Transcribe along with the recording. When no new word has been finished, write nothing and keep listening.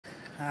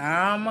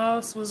I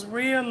almost was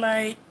real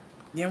late.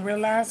 Didn't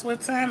realize what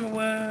time it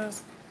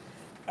was.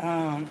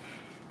 Um,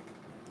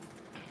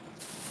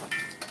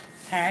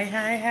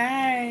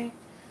 hey.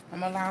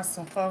 I'm gonna allow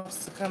some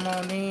folks to come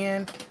on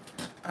in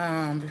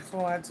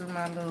before I do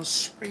my little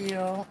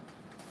spiel.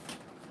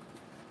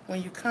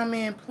 When you come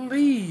in,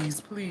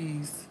 please,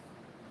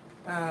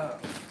 uh,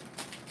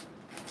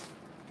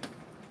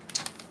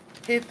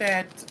 hit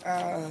that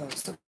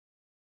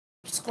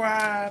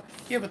subscribe,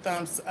 give a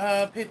thumbs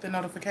up, hit the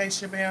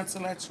notification bell to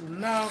let you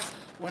know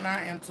when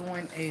I am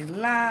doing a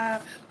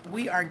live.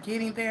 We are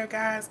getting there,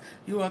 guys.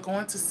 You are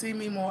going to see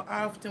me more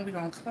often. We're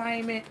going to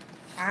claim it.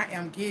 I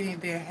am getting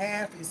there.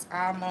 Half is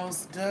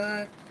almost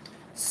done.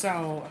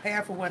 So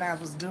half of what I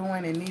was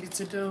doing and needed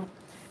to do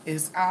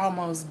is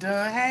almost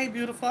done. Hey,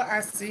 beautiful. I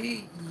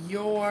see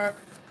your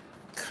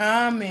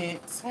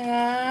comments.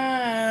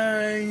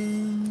 Hi.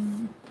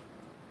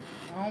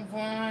 All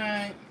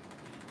right.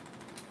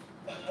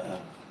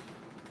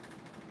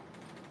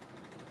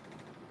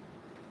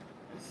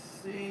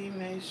 See,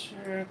 make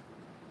sure.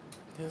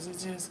 Because it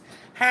just,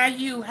 how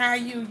you,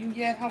 you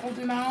yet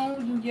holding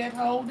on, you yet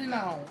holding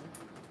on.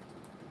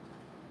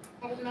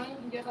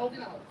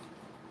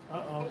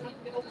 Uh-oh.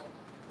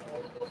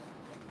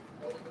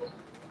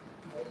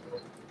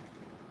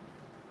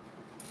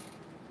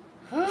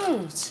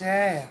 Oh,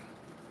 child.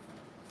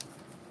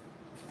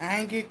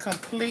 I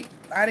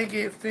didn't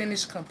get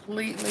finished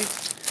completely.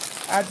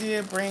 I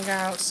did bring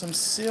out some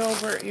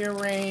silver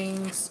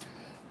earrings.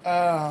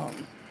 Where's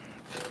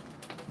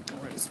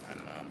my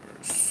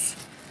numbers?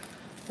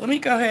 Let me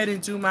go ahead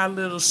and do my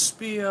little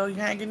spiel. You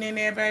hanging in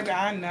there, baby?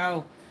 I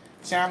know.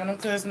 Shopping them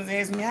customers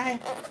asked me, hey,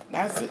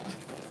 asked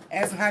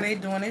them how they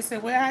doing. They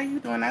said, well, how you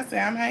doing? I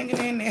said, I'm hanging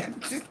in there.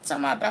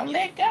 Talking about, don't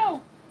let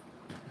go.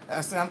 I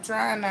said, I'm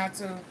trying not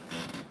to.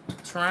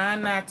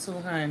 Trying not to,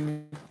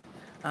 honey.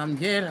 I'm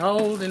yet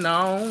holding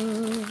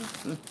on.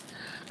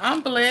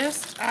 I'm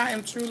blessed. I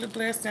am truly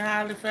blessed and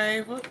highly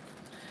favored.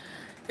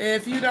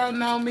 If you don't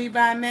know me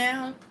by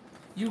now,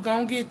 you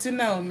gonna get to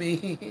know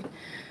me.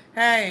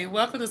 Hey,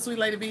 welcome to Sweet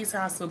Lady B's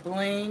House of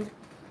Bling.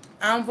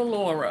 I'm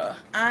Valora.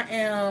 I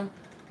am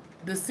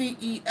the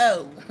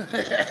CEO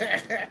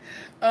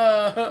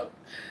the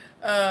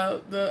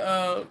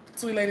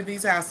Sweet Lady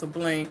B's House of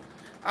Bling.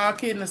 All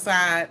kidding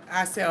aside,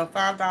 I sell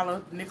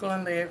 $5 nickel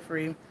and lead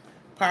free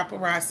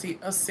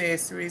paparazzi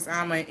accessories.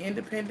 I'm an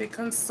independent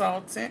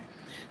consultant.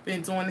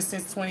 Been doing it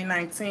since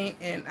 2019,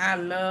 and I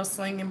love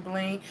slinging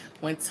bling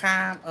when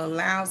time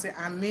allows it.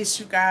 I miss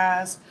you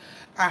guys.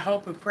 I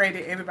hope and pray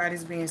that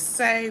everybody's being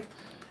safe.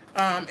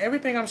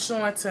 Everything I'm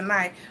showing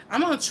tonight,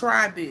 I'm gonna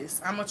try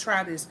this.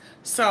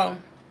 So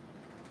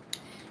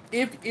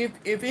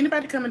if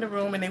anybody come in the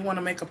room and they want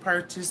to make a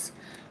purchase,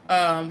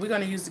 we're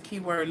gonna use the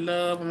keyword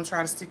love. I'm gonna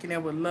try to stick in there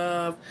with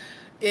love.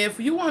 If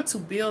you want to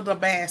build a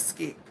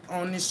basket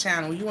on this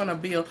channel, you want to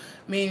build,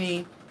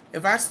 meaning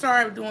if I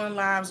start doing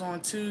lives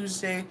on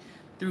Tuesday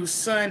through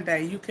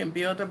Sunday, you can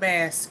build a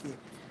basket.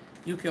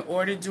 You can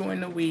order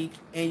during the week,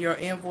 and your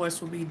invoice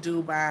will be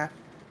due by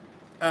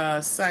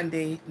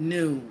Sunday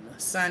noon,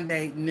 so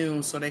they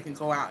can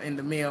go out in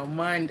the mail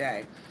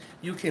Monday.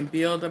 You can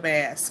build a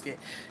basket.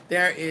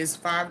 There is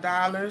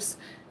 $5.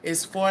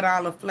 It's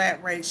 $4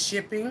 flat rate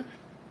shipping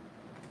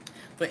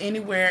for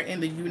anywhere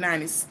in the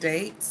United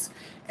States.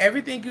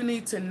 Everything you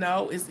need to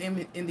know is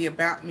in the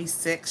About Me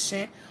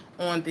section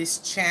on this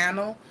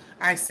channel.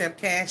 I accept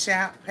Cash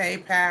App,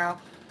 PayPal.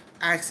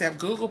 I accept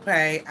Google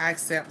Pay. I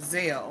accept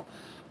Zelle.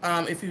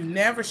 If you've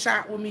never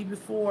shopped with me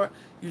before,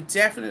 you're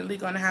definitely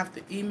going to have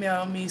to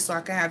email me so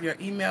I can have your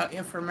email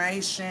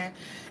information.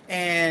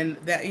 And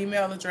that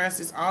email address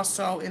is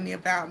also in the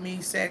About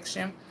Me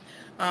section.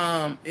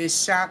 It's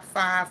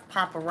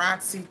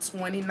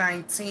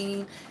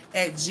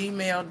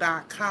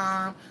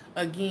shop5paparazzi2019@gmail.com.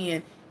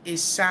 Again,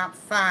 it's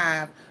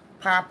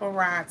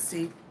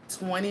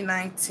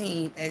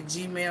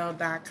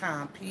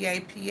shop5paparazzi2019@gmail.com.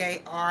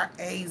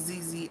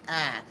 Paparazzi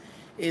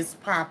is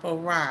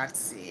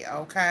paparazzi.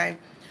 Okay,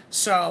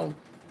 so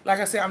like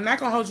I said, I'm not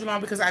gonna hold you long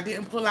because I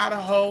didn't pull out a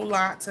whole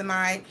lot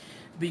tonight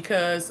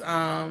because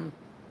I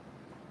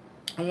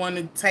want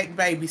to take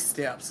baby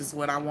steps is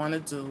what I want to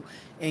do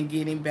in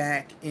getting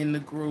back in the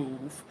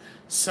groove.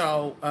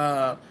 So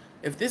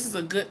if this is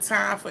a good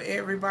time for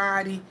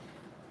everybody,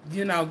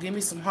 you know, give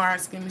me some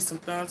hearts, give me some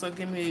thumbs up,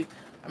 y'all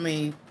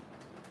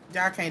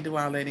can't do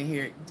all that in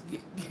here.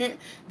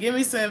 Give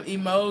me some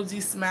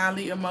emojis,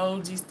 smiley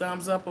emojis,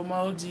 thumbs up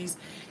emojis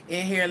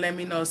in here. Let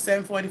me know.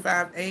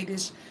 7:45,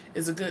 8-ish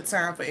is a good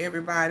time for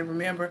everybody.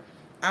 Remember,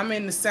 I'm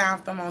in the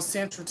South. I'm on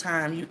Central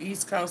Time. You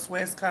East Coast,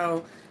 West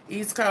Coast.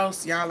 East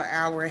Coast, y'all an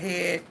hour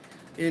ahead.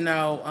 You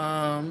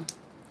know,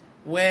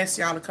 West,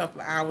 y'all a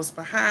couple of hours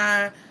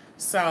behind.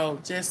 So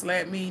just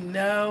let me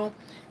know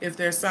if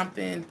there's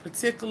something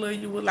particular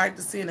you would like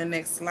to see in the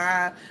next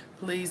live.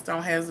 Please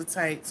don't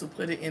hesitate to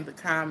put it in the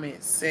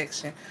comments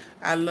section.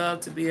 I love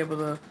to be able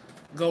to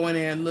go in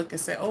there and look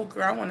and say, oh,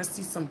 girl, I want to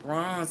see some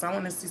bronze. I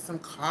want to see some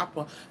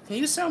copper. Can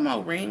you show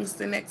more rings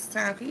the next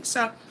time? Can you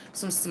show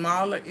some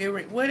smaller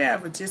earrings?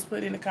 Whatever. Just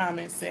put it in the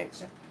comment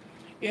section.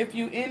 If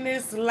you in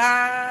this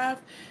live,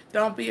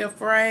 don't be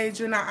afraid.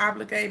 You're not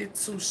obligated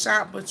to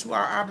shop, but you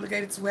are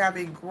obligated to have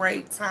a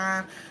great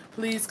time.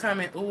 Please come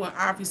and ooh and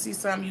ah if you see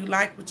something you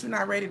like, but you're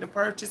not ready to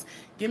purchase.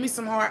 Give me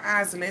some hard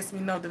eyes and lets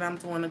me know that I'm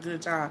doing a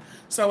good job.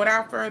 So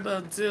without further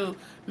ado,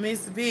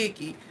 Miss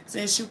Vicky,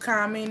 since you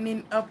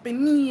commenting up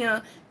in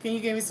here, can you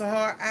give me some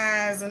hard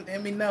eyes and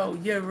let me know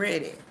you're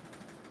ready?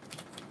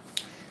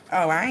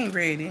 Oh, I ain't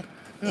ready.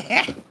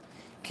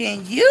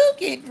 Can you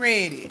get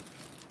ready?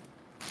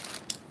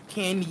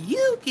 Can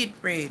you get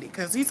ready?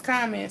 Because these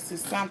comments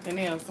is something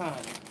else, honey.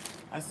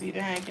 I see the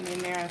hanging in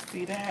there. I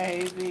see the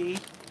heavy.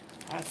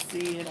 I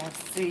see it. I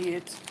see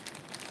it.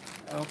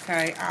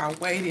 Okay, I'll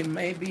wait. It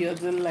may be a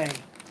delay.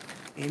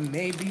 It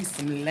may be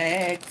some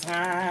lag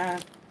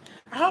time.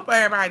 I hope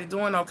everybody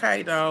doing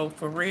okay, though,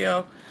 for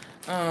real.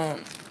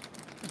 Um,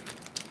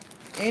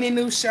 any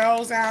new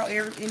shows out?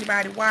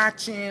 Anybody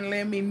watching?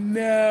 Let me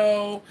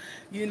know.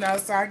 You know,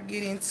 so I can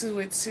get into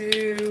it,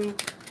 too.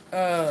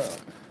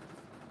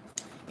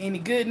 Any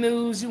good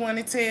news you want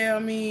to tell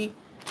me?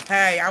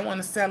 Hey, I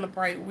want to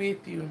celebrate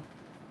with you.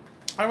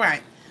 All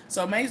right.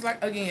 So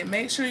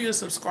make sure you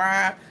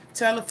subscribe.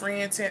 Tell a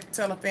friend,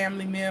 tell a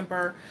family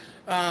member.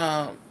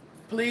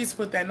 Please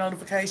put that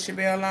notification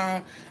bell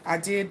on. I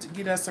did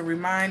get us a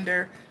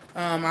reminder.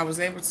 I was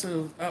able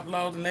to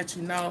upload and let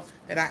you know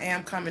that I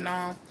am coming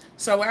on.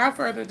 So without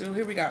further ado,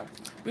 here we go.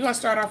 We're going to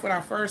start off with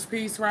our first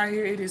piece right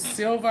here. It is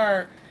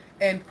silver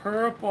and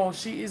purple.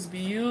 She is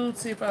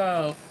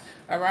beautiful.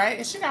 All right.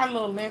 And she got a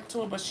little length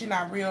to it, but she's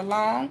not real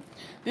long.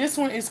 This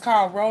one is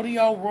called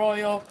Rodeo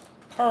Royal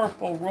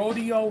Purple.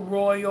 Rodeo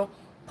Royal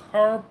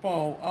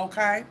Purple.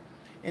 Okay.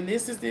 And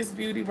this is this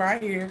beauty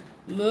right here.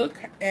 Look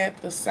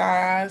at the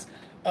size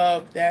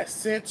of that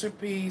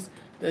centerpiece.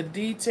 The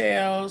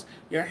details,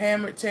 your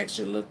hammered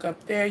texture look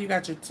up there. You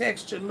got your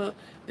texture look.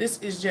 This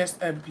is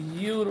just a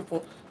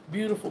beautiful,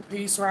 beautiful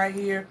piece right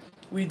here.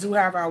 We do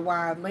have our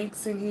wide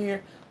links in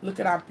here. Look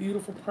at our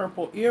beautiful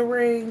purple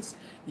earrings.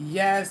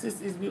 Yes, this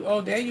is beautiful.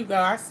 Oh, there you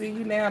go. I see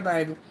you now,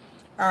 baby.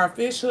 Our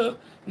fish hook,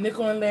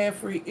 nickel and lead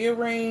free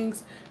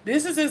earrings.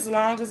 This is as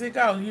long as it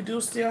goes. You do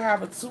still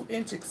have a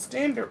 2-inch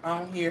extender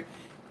on here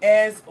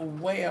as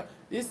well.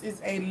 This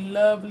is a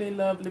lovely,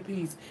 lovely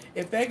piece.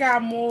 If they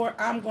got more,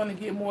 I'm going to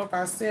get more if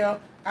I sell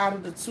out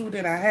of the 2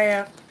 that I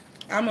have.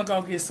 I'm going to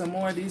go get some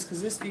more of these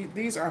because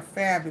these are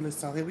fabulous.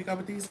 So here we go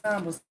with these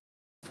numbers.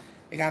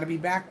 They got to be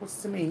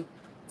backwards to me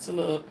to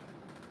look.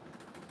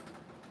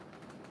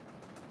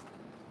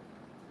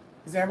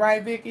 Is that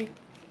right, Vicky?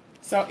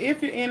 So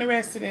if you're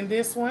interested in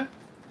this one,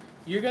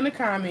 you're going to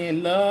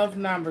comment love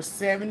number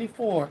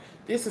 74.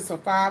 This is a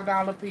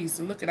 $5 piece.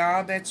 And look at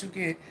all that you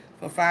get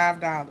for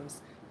 $5.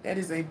 That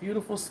is a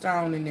beautiful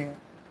stone in there.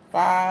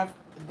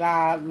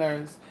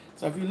 $5.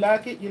 So if you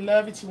like it, you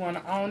love it, you want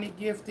to own it,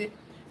 gift it,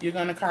 you're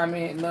going to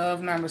comment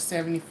love number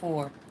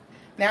 74.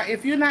 Now,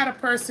 if you're not a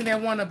person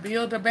that want to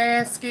build a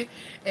basket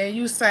and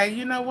you say,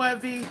 you know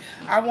what, V,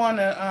 I want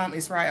to,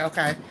 it's right,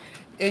 okay.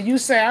 And you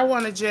say, I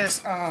want to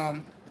just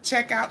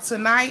check out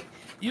tonight,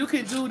 you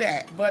can do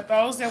that. But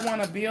those that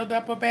want to build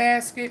up a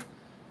basket,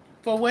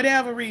 for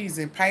whatever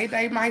reason,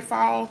 payday might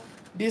fall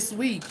this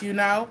week, you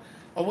know,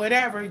 or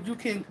whatever, you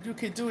can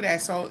do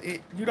that. So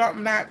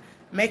I'm not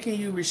making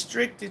you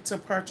restricted to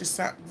purchase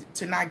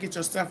to not get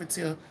your stuff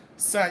until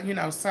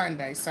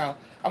Sunday. So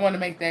I want to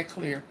make that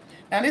clear.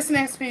 Now this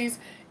next piece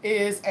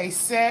is a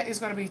set. It's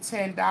going to be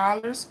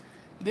 $10.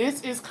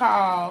 This is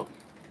called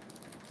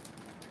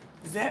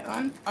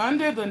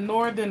Under the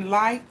Northern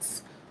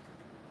Lights.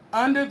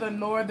 Under the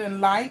Northern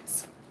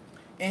Lights.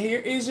 And here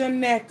is your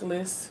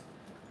necklace,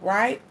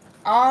 right?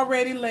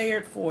 Already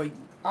layered for you.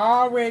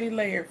 Already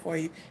layered for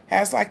you.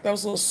 Has like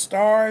those little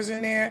stars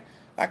in there.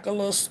 Like a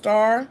little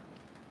star.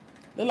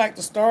 Look like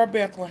the Star of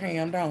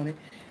Bethlehem, don't it?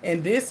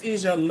 And this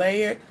is your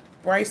layered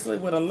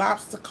bracelet with a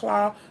lobster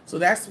claw. So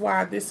that's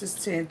why this is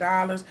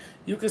 $10.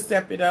 You can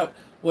step it up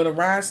with a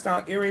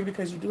rhinestone earring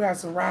because you do have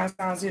some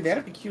rhinestones here.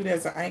 That'll be cute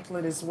as an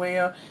anklet as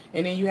well.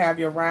 And then you have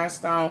your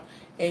rhinestone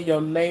and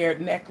your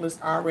layered necklace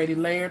already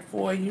layered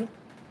for you.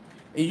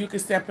 And you can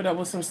step it up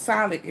with some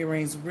solid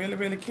earrings. Really,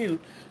 really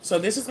cute. So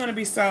this is going to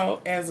be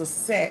sold as a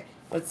set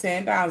for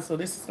 $10. So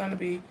this is going to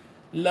be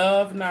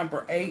love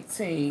number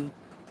 18.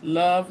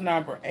 Love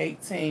number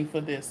 18 for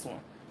this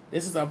one.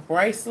 This is a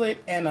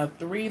bracelet and a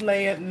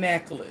 3-layered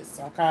necklace,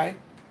 okay?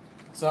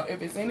 So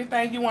if it's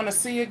anything you want to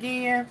see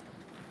again,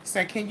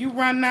 say, can you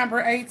run number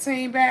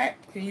 18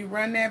 back? Can you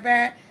run that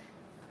back?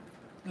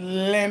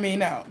 Let me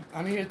know.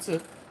 I'm here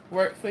to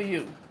work for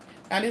you.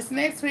 Now this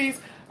next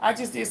piece, I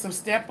just did some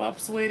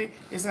step-ups with it.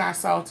 It's not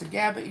sold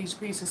together. Each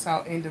piece is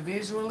sold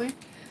individually.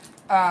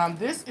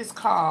 This is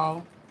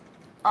called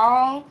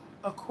All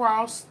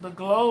Across the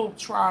Globe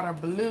Trotter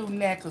Blue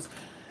Necklace.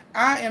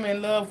 I am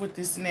in love with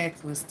this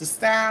necklace. The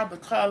style, the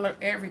color,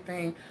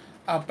 everything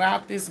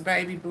about this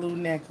baby blue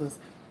necklace.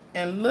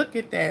 And look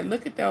at that.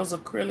 Look at those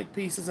acrylic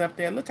pieces up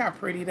there. Look how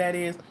pretty that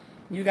is.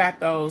 You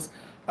got those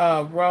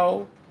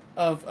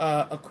of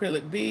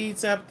acrylic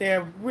beads up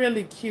there.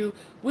 Really cute.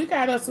 We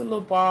got us a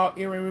little ball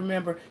earring.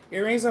 Remember,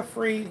 earrings are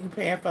free. You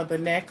paying for the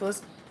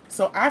necklace.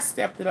 So I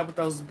stepped it up with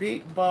those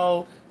big,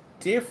 bold,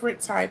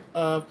 different type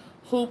of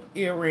hoop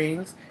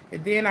earrings.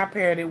 And then I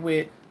paired it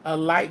with a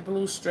light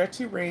blue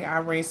stretchy ring.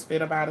 Our rings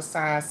fit about a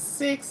size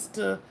 6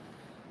 to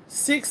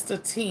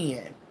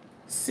 10.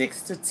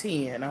 6 to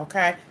 10,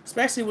 okay?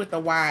 Especially with the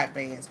wide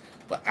bands.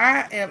 But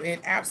I am in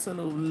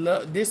absolute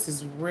love. This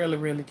is really,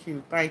 really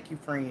cute. Thank you,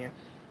 friend.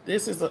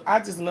 I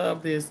just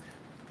love this.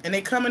 And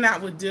they coming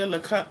out with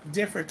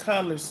different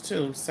colors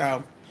too.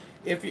 So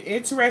if you're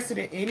interested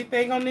in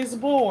anything on this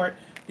board,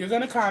 you're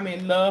going to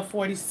comment Love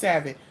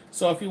 47.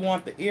 So if you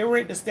want the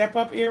earring, the step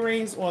up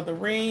earrings, or the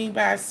ring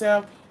by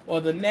itself, or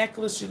the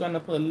necklace, you're going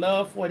to put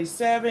Love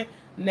 47,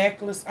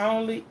 necklace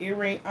only,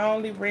 earring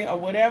only, ring, or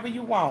whatever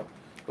you want.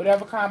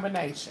 Whatever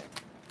combination.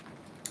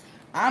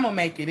 I'm going to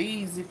make it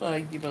easy for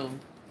you, boo.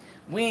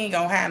 We ain't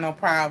going to have no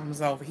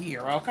problems over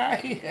here,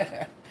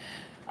 okay?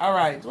 All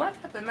right. Do I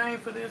got the name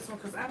for this one?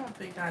 Because I don't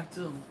think I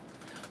do.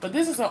 But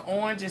this is an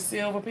orange and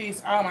silver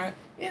piece. Oh, my.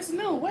 It's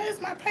new. Where's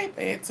my paper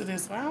at to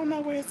this one? I don't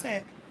know where it's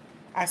at.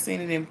 I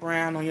seen it in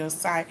brown on your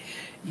site.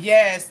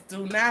 Yes,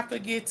 do not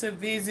forget to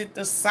visit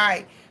the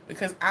site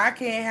because I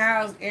can't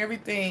house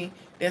everything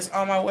that's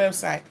on my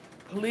website.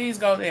 Please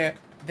go there.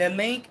 The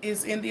link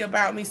is in the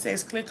About Me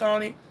section. Click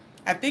on it.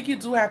 I think you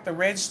do have to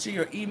register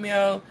your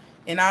email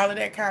and all of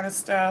that kind of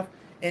stuff,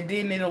 and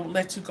then it'll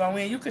let you go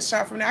in. You can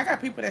shop from there. I got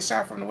people that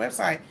shop from the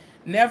website.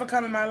 Never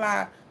come in my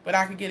live, but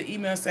I can get an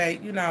email and say,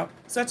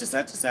 such and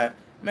such and such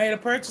made a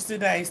purchase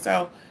today.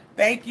 So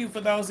thank you for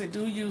those that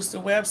do use the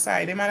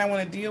website. They might not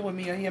want to deal with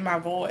me or hear my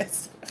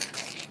voice.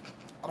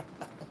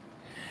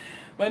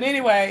 But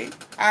anyway,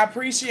 I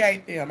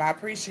appreciate them. I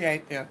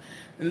appreciate them.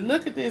 And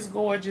look at this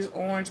gorgeous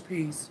orange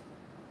piece.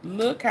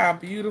 Look how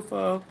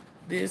beautiful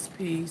this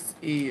piece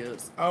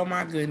is. Oh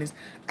my goodness.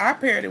 I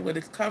paired it with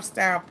a cuff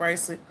style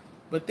bracelet,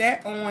 but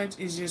that orange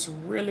is just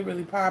really,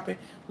 really popping.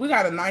 We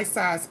got a nice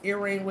size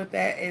earring with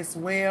that as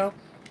well.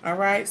 All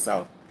right,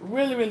 so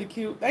really, really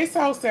cute. They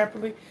sold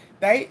separately.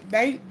 They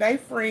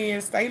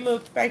friends. They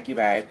look, thank you,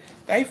 babe.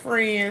 They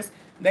friends.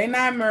 They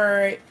not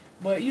married,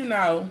 but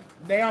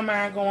they don't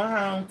mind going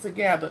home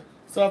together.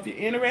 So if you're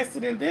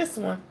interested in this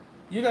one,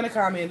 you're gonna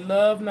comment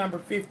Love number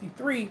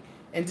 53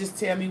 and just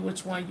tell me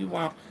which one you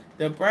want.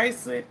 The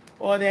bracelet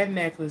or that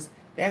necklace.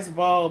 That's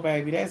bold,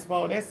 baby. That's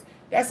bold. That's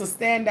a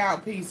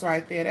standout piece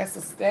right there. That's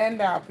a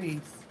standout piece.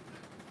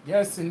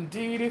 Yes,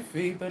 indeedy,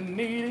 feed the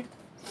needy.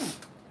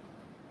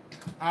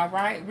 All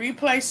right,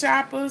 replay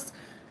shoppers,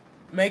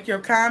 make your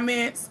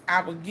comments.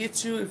 I will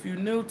get you if you're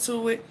new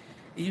to it.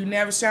 If you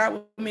never shop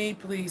with me,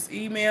 please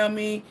email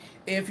me.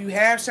 If you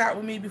have shopped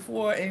with me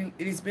before and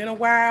it's been a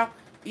while,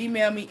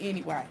 email me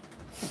anyway.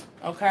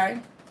 Okay?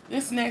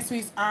 This next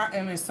piece, I'm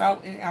in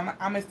love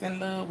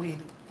with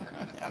it.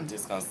 I'm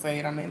just going to say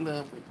it. I'm in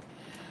love with it.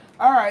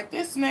 All right,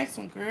 this next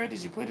one, girl,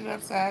 did you put it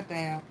upside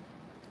down?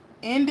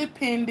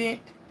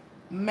 Independent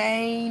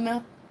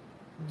Main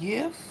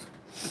Gift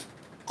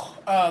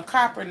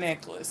copper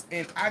necklace.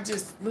 And I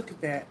just, look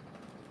at that.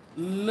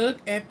 Look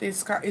at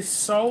this. It's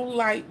so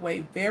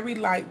lightweight, very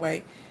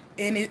lightweight.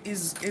 And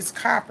it's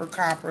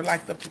copper,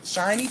 like the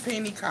shiny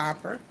penny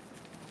copper.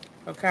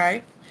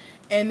 Okay?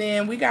 And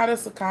then we got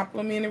us a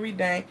complimentary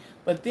dang.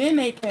 But then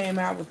they came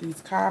out with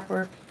these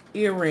copper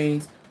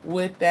earrings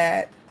with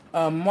that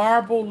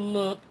marble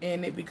look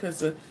in it because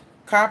the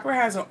copper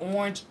has an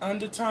orange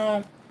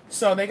undertone.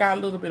 So they got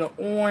a little bit of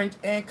orange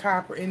and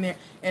copper in there.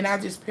 And I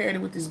just paired it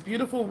with this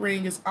beautiful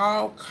ring. It's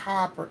all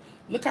copper.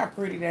 Look how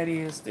pretty that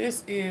is.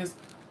 This is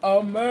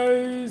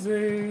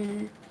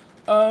amazing.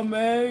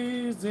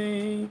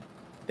 Amazing.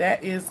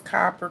 That is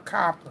copper.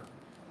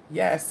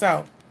 Yeah,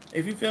 so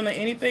if you're feeling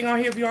anything on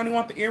here, if you only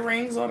want the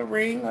earrings or the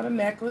ring or the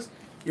necklace,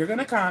 you're going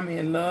to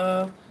comment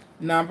Love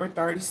number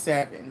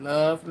 37.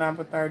 Love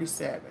number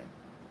 37.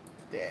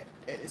 That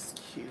is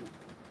cute.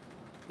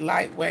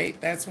 Lightweight.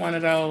 That's one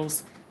of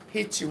those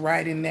hit you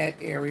right in that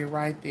area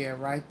right there,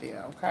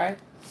 okay?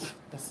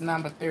 That's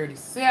number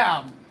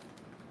 37.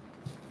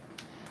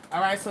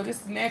 All right, so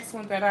this next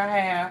one that I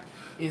have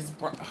is,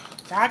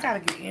 I got to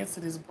get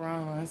into this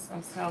bronze.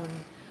 I'm telling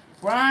you.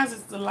 Bronze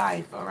is the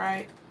life, all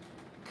right?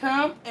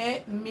 Come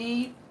at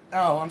me.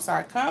 Oh, I'm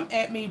sorry. Come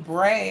at me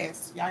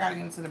brass. Y'all got to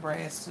get into the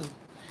brass, too.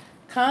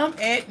 Come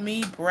at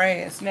me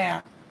brass.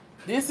 Now,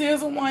 this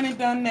is a one and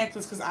done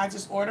necklace because I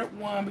just ordered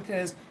one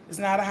because it's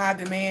not a high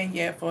demand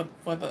yet for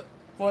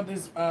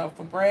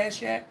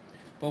brass yet.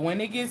 But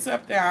when it gets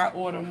up there, I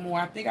order more.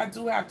 I think I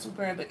do have 2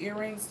 pairs of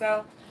earrings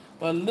though.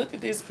 But look at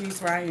this piece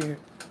right here.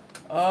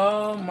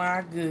 Oh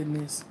my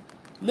goodness.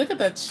 Look at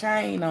the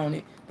chain on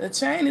it. The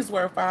chain is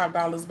worth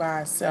 $5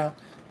 by itself.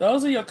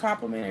 Those are your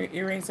complimentary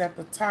earrings at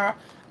the top.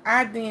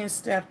 I then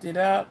stepped it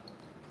up.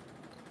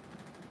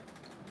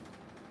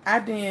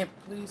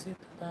 Please hit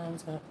the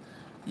thumbs up.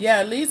 Yeah,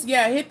 at least,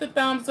 hit the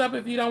thumbs up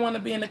if you don't want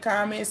to be in the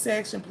comment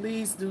section.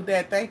 Please do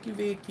that. Thank you,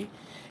 Vicky.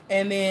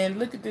 And then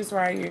look at this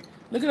right here.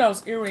 Look at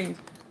those earrings.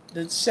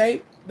 The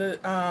shape,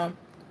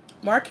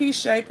 Marquise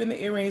shape in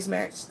the earrings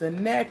match the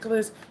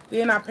necklace.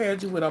 Then I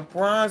paired you with a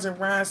bronze and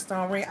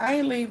rhinestone ring. I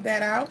ain't leave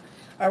that out.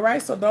 All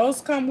right, so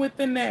those come with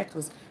the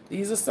necklace.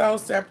 These are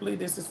sold separately.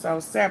 This is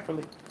sold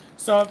separately.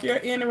 So if you're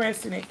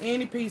interested in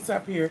any piece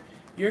up here,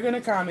 you're going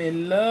to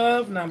comment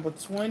love number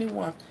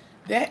 21.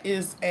 That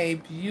is a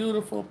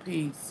beautiful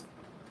piece.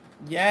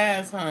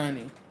 Yes,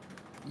 honey.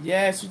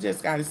 Yes, you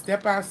just got to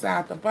step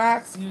outside the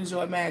box, use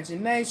your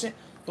imagination.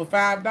 For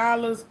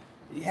 $5,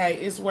 hey,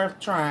 it's worth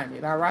trying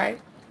it, all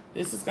right?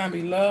 This is going to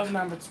be love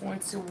number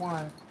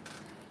 21.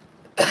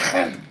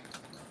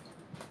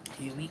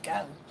 Here we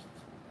go.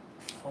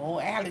 Oh,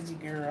 allergy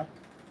girl.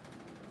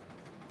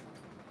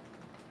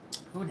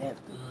 Ooh,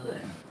 that's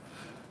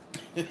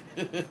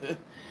good.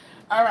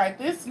 All right,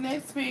 this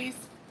next piece,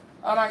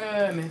 oh my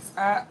goodness.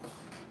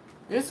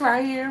 This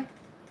right here,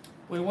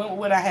 we went with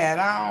what I had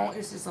on.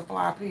 It's just a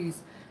fly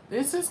piece.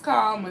 This is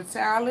called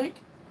Metallic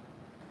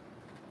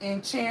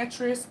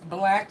Enchantress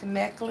Black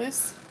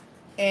Necklace,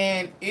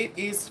 and it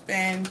is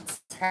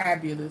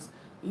fantabulous.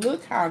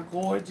 Look how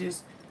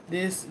gorgeous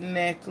this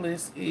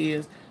necklace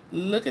is.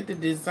 Look at the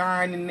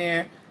design in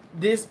there.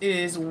 This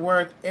is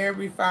worth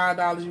every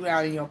 $5 you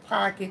have in your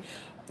pocket.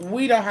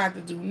 We don't have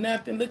to do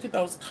nothing. Look at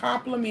those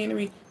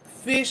complimentary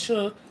fish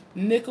hook,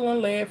 nickel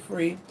and lead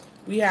free.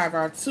 We have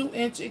our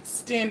 2-inch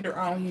extender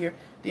on here.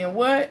 Then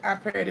what? I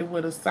paired it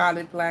with a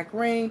solid black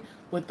ring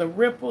with the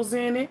ripples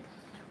in it.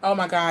 Oh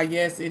my God,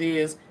 yes it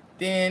is.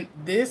 Then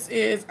this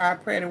is, I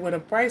paired it with a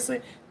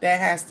bracelet that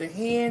has the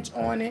hinge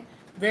on it.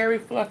 Very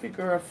fluffy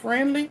girl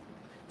friendly.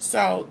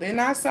 So they're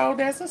not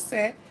sold as a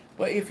set,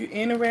 but if you're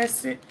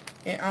interested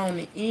in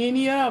owning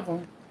any of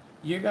them,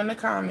 you're going to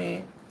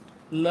comment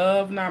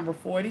love number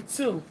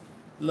 42.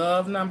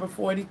 Love number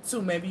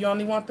 42. Maybe you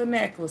only want the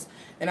necklace.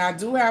 And I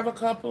do have a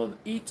couple of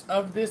each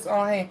of this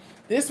on hand.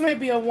 This may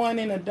be a one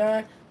and a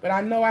done, but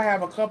I know I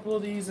have a couple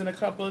of these and a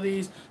couple of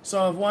these.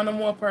 So if one or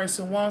more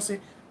person wants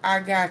it, I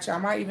got you. I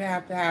might even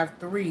have to have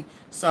 3.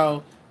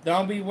 So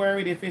don't be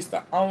worried if it's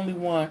the only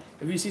one.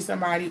 If you see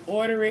somebody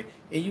order it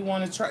and you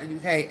want to try,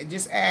 hey,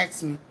 just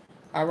ask me.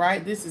 All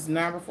right, this is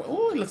number 4.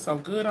 Ooh, it looks so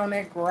good on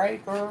that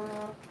gray,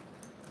 girl.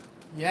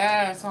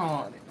 Yes,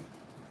 honey.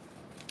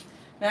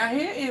 Now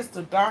here is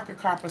the darker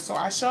copper. So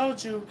I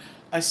showed you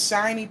a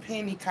shiny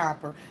penny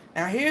copper.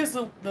 Now here's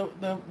the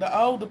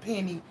older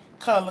penny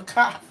color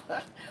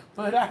copper.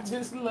 But I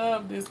just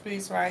love this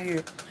piece right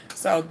here.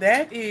 So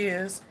that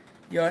is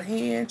your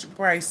hinge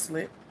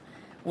bracelet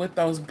with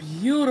those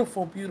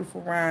beautiful,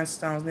 beautiful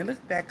rhinestones. Now look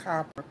at that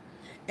copper.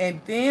 And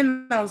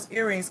then those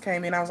earrings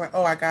came in. I was like,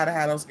 oh, I got to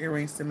have those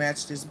earrings to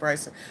match this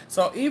bracelet.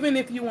 So even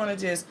if you want to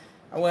just,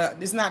 well,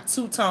 it's not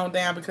too toned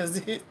down because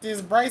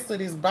this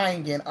bracelet is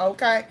banging,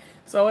 okay?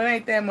 So it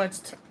ain't that much,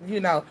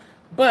 you know.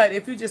 But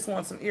if you just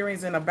want some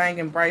earrings and a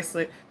banging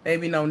bracelet,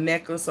 maybe no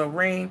necklace or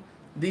ring,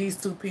 these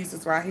 2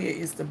 pieces right here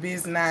is the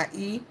Biz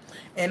 9E.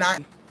 And I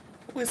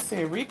would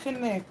say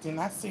reconnecting.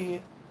 I see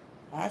it.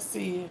 I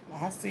see it.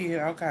 I see it.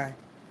 Okay.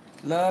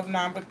 Love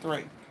number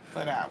 3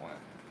 for that one.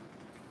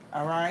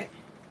 All right.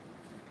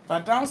 If I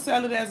don't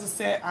sell it as a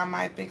set, I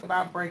might think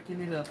about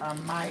breaking it up.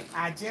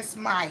 I just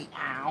might.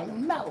 I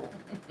don't know.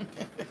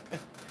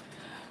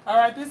 All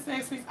right, this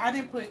next piece, I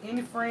didn't put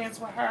any friends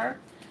with her,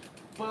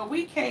 but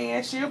we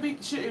can.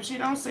 If she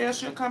don't sell,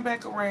 she'll come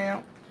back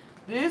around.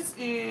 This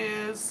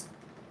is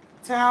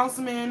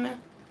Talisman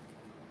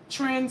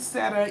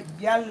Trendsetter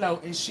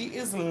Yellow, and she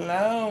is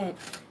long.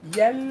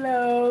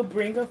 Yellow,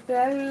 bring a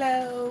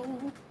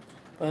fellow.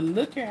 But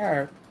look at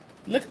her.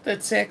 Look at the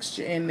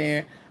texture in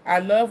there. I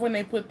love when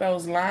they put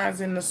those lines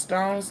in the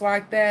stones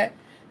like that.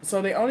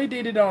 So they only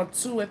did it on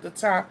 2 at the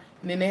top,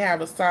 and then they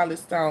have a solid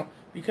stone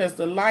because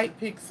the light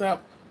picks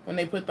up when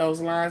they put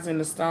those lines in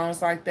the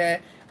stones like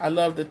that. I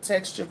love the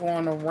texture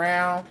going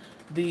around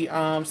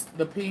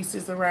the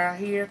pieces around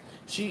here.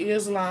 She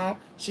is long.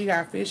 She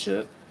got fish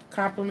hook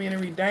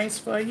complimentary danks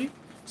for you.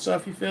 So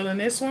if you're feeling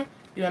this one,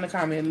 you're going to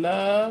comment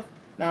love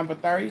number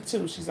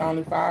 32. She's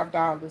only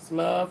 $5.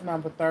 Love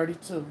number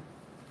 32.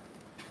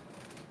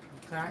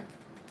 Okay.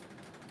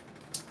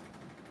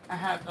 I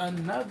have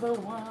another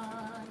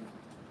one.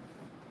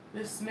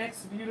 This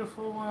next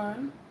beautiful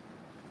one.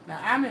 Now,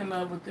 I'm in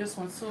love with this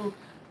one, too,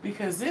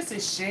 because this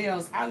is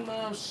shells. I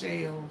love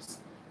shells.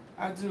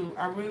 I do.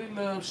 I really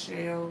love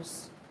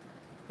shells.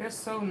 They're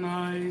so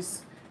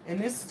nice.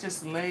 And this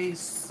just lays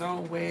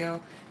so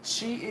well.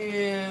 She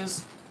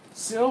is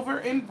silver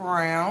and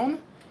brown.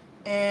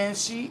 And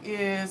she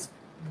is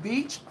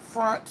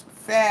beachfront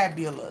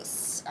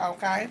fabulous.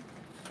 Okay?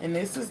 And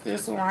this is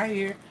this one right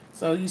here.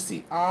 So you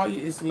see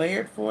it's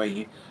layered for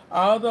you.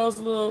 All those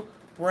little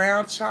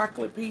brown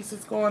chocolate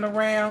pieces going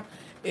around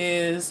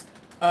is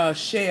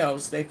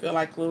shells. They feel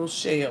like little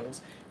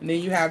shells. And then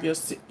you have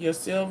your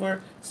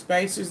silver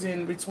spacers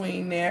in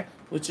between there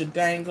with your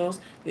dangles.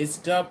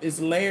 It's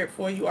layered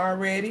for you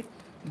already.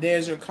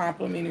 There's your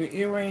complimentary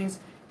earrings.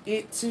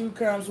 It too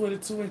comes with a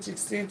 2-inch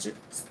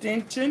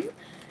extension.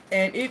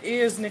 And it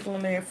is nickel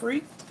and lead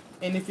free.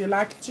 And if you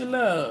like it, you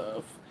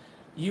love.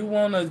 You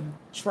want to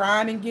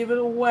try it and give it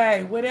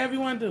away. Whatever you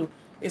want to do.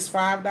 It's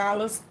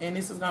 $5, and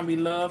this is gonna be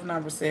love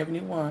number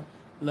 71.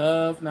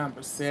 Love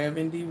number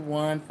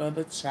 71 for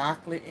the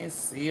chocolate and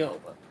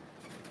silver.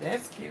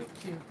 That's cute,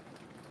 cute.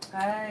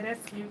 Hey,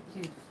 that's cute,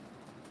 cute.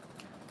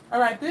 All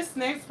right, this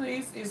next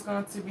piece is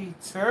going to be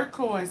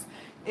turquoise.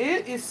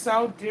 It is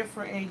so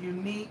different and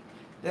unique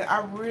that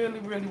I really,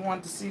 really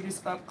want to see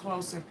this up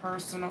close and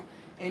personal,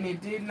 and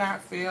it did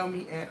not fail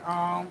me at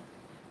all.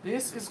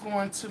 This is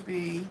going to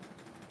be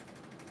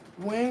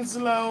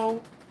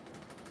Winslow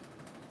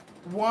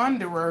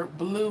Wanderer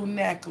blue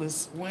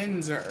necklace,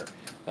 Windsor.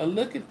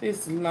 Look at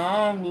this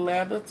long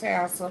leather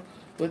tassel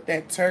with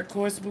that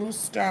turquoise blue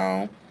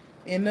stone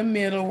in the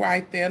middle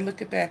right there.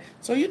 Look at that.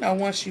 So, you know,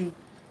 once you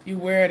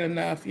wear it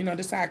enough, you know,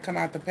 this is how it come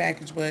out the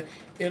package, but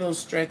it'll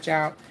stretch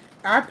out.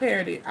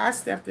 I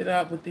stepped it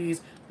up with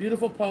these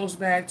beautiful post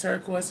bag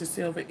turquoise and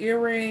silver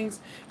earrings.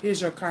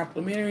 Here's your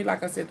complimentary.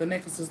 Like I said, the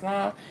necklace is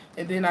long.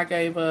 And then I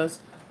gave us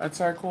a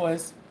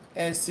turquoise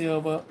and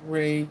silver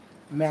ring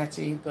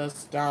matching the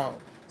stone.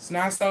 It's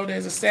not sold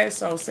as a set,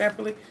 sold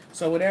separately.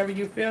 So whatever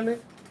you're feeling,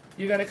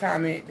 you're going to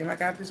comment. Am I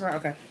got this right?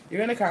 Okay. You're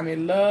going to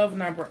comment love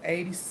number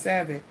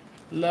 87.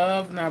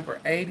 Love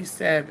number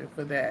 87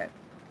 for that.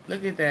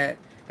 Look at that.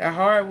 That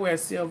hardware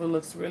silver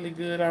looks really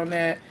good on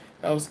that.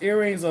 Those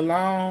earrings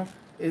alone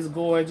is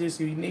gorgeous.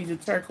 If you need your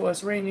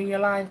turquoise ring in your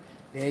life,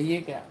 there you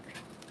go.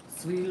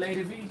 Sweet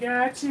lady, we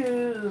got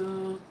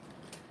you.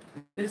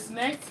 This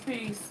next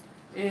piece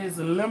is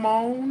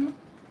lemon.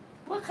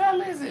 What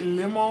color is it?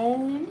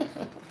 Lemon.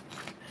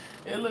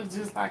 It looks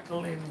just like a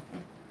lemon.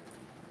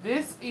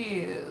 This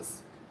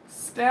is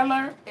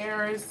Stellar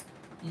Aries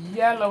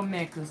yellow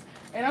necklace.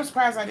 And I'm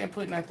surprised I didn't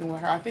put nothing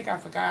with her. I think I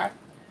forgot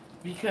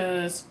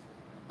because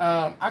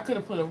I could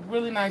have put a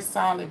really nice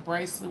solid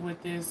bracelet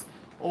with this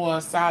or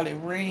a solid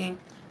ring.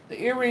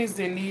 The earrings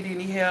didn't need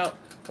any help,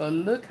 but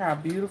look how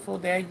beautiful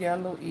that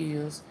yellow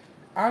is.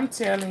 I'm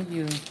telling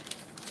you.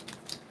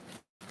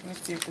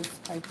 Let's see if this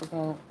paper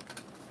gonna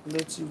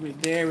let you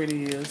read. There it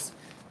is.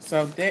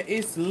 So that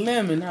is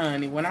lemon,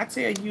 honey. When I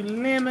tell you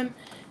lemon,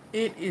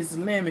 it is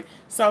lemon.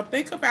 So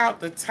think about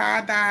the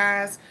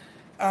tie-dyes.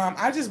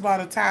 I just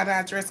bought a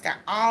tie-dye dress, got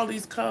all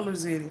these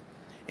colors in it.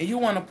 And you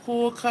want to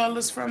pull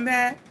colors from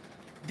that,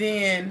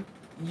 then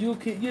you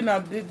can, you know,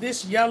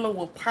 this yellow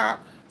will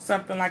pop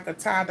something like a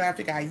tie-dye. If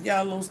you got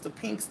yellows, the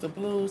pinks, the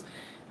blues,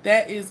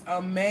 that is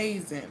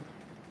amazing.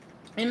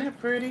 Isn't that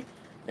pretty?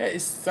 That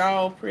is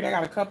so pretty. I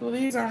got a couple of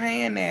these on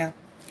hand now.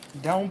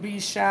 Don't be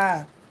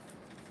shy.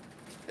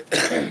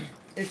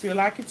 If you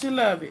like it, you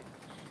love it.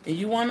 And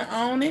you want to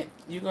own it,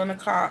 you're gonna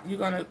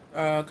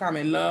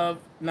comment love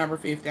number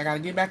 50. I gotta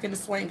get back in the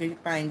swing of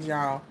things,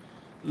 y'all.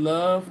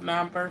 Love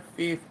number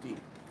 50.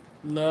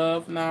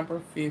 Love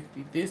number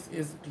 50. This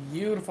is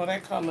beautiful.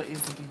 That color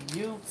is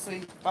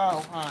beautiful,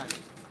 honey.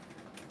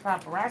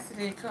 Paparazzi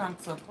didn't come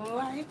to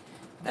play.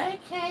 They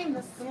came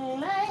to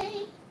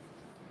slay.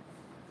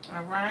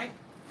 All right.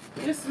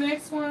 This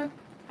next one,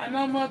 I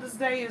know Mother's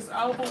Day is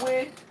over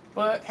with,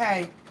 but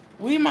hey,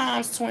 we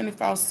moms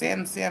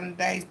 24/7, 7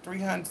 days,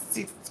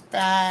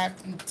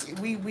 365.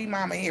 We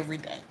mama every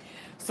day.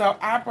 So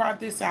I brought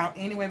this out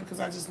anyway because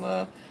I just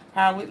love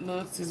how it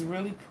looks. It's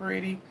really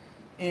pretty.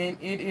 And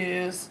it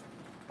is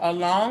a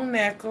long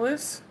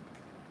necklace.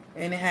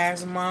 And it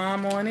has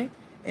mom on it.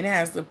 And it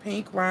has the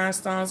pink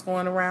rhinestones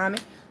going around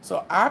it.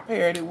 So I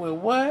paired it with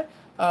what?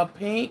 A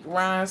pink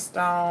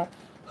rhinestone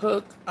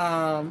hook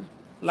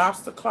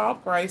lobster claw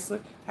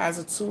bracelet. Has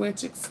a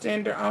 2-inch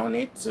extender on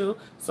it too.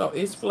 So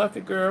it's fluffy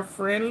girl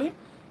friendly,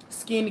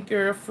 skinny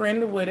girl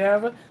friendly,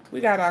 whatever.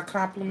 We got our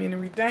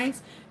complimentary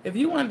thanks. If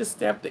you wanted to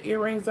step the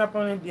earrings up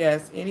on it,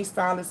 yes, any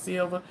solid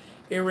silver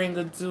earring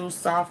will do,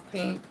 soft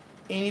pink,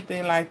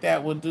 anything like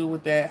that will do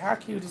with that. How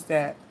cute is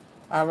that?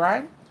 All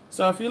right.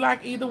 So if you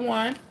like either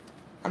one,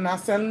 I'm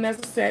not selling as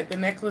a set. The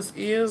necklace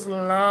is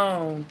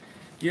long.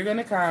 You're going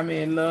to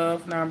comment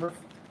love number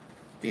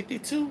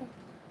 52.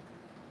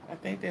 I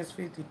think that's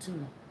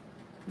 52.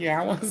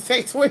 Yeah, I want to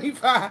say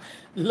 25.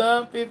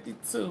 Love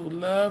 52.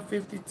 Love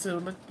 52.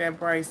 Look at that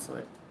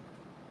bracelet.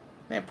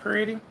 Isn't that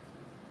pretty?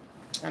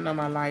 I know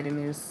my lighting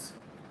is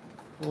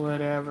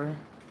whatever.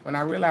 When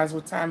I realized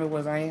what time it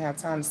was, I ain't have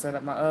time to set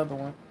up my other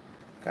one.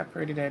 Look how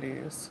pretty that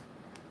is.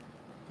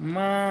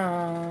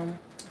 Mom,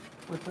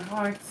 with the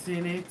hearts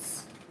in it.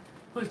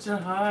 Put your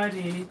heart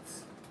in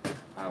it.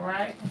 All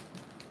right.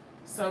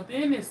 So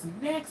then this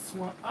next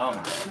one, oh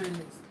my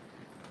goodness.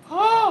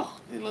 Oh,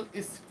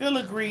 it's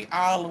filigree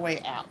all the way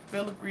out.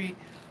 Filigree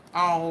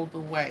all the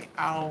way.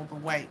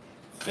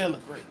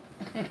 Filigree.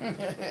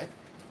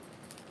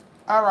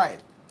 All right.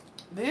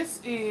 This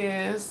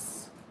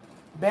is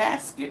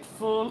Basket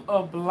Full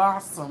of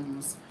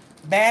Blossoms.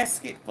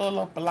 Basket Full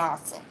of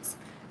Blossoms.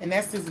 And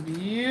that's this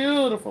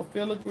beautiful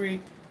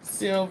filigree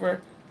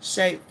silver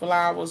shaped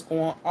flowers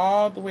going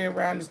all the way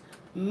around this.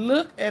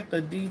 Look at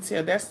the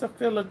detail. That's the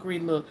filigree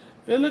look.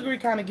 Filigree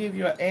kind of give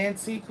you an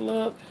antique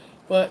look.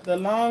 But the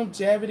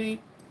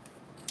longevity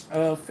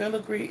of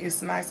filigree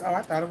is nice. Oh,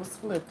 I thought it was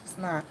flipped. It's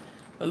not.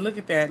 But look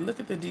at that. Look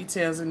at the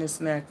details in this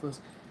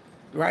necklace.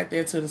 Right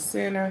there to the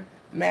center.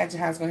 Imagine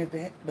how it's going to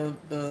hit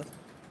the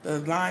the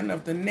line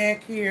of the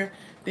neck here.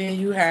 Then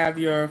you have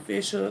your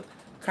official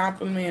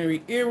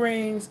complimentary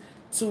earrings,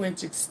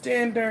 2-inch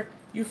extender.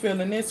 You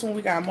feeling this one?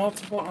 We got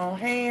multiple on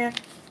hand.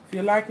 If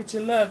you like it,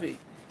 you love it.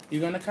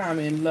 You're gonna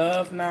comment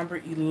love number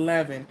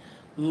 11.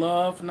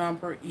 Love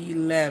number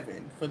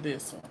 11 for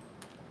this one.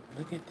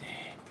 Look at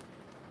that.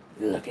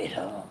 Look at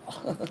her.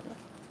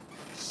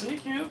 She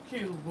cute,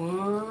 cute.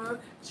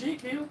 What? She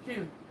cute,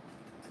 cute.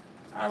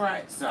 All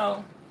right,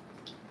 so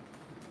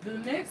the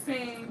next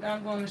thing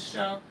I'm going to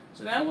show,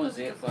 so that was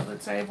it for the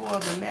table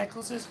of the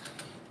necklaces.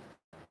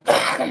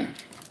 I'm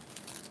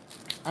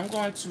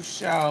going to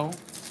show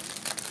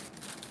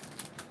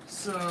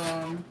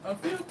a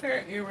few pair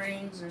of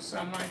earrings or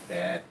something like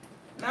that.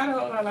 Not a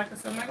whole lot, like I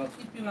said, I'm not going to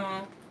keep you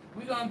long.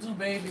 We're going to do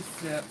baby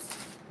steps.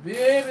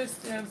 Baby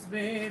steps,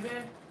 baby.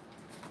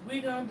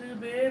 We're going to do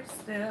baby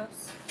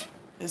steps.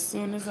 As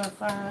soon as I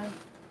find.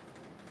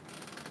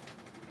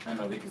 I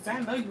know, because I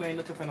know you ain't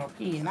looking for no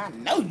pen. I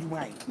know you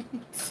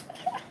ain't.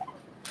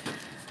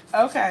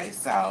 Okay,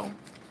 so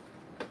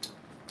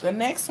the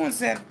next ones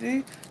that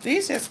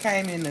these just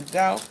came in the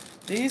dough.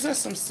 These are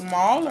some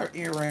smaller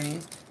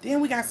earrings.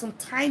 Then we got some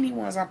tiny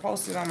ones I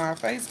posted on my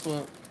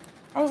Facebook.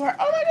 I was like,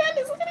 oh my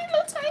goodness, look at these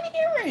little tiny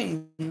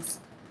earrings.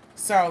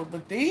 So,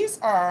 but these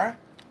are,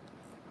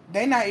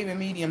 they're not even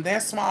medium.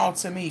 They're small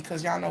to me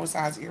because y'all know what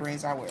size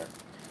earrings I wear.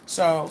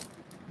 So,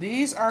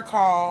 these are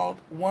called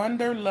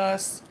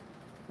Wanderlust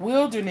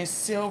Wilderness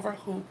Silver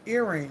Hoop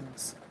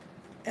Earrings.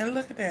 And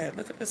look at that.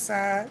 Look at the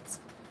sides.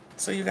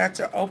 So you got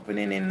your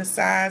opening in the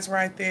sides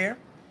right there.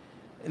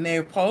 And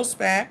they're post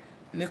back,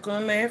 nickel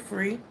and lead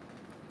free.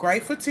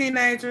 Great for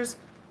teenagers.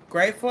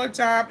 Great for a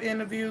job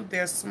interview.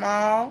 They're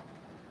small.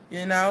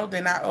 You know,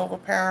 they're not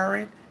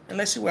overpowering.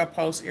 Unless you wear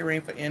post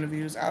earring for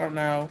interviews. I don't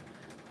know.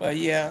 But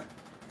yeah.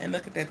 And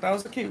look at that.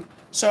 Those are cute.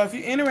 So if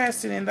you're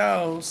interested in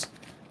those,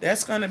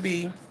 that's going to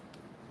be...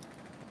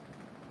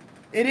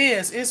 It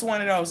is. It's one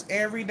of those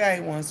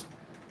everyday ones.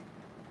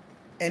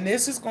 And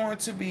this is going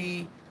to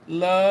be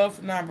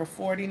love number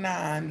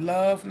 49.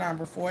 Love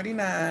number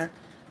 49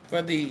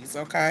 for these,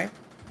 okay?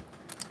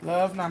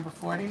 Love number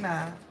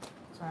 49.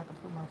 So I have to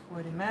put my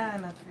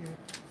 49 up here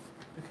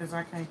because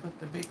I can't put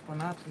the big one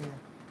up here.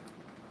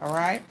 All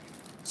right?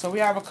 So we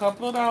have a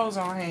couple of those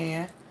on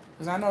hand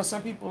because I know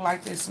some people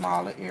like their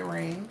smaller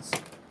earrings.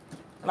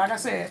 Like I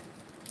said,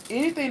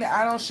 anything that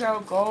I don't show,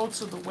 go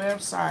to the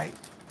website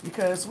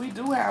because we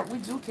do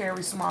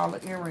carry smaller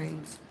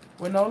earrings.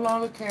 We're no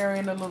longer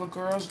carrying the little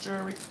girls'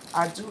 jewelry.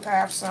 I do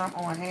have some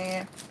on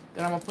hand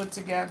that I'm going to put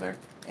together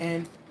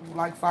and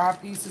like 5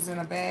 pieces in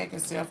a bag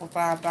and sell for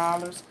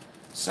 $5.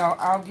 So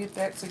I'll get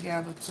that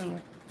together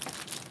too.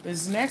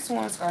 These next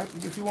ones are,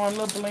 if you want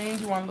a little bling,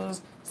 you want a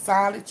little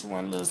solid, you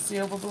want a little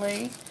silver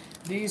bling.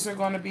 These are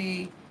going to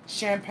be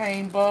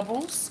champagne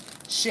bubbles.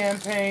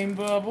 Champagne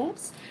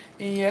bubbles.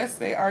 And yes,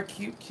 they are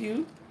cute,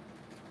 cute.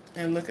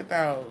 And look at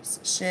those.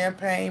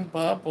 Champagne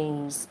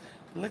bubbles.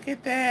 Look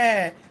at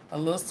that. A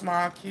little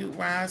small, cute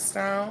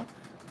rhinestone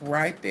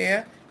right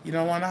there. You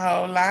don't want a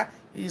whole lot.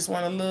 You just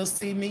want a little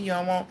see me. You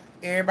don't want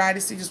everybody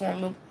to see. You just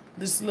want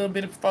just a little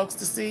bit of folks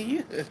to see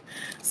you.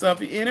 So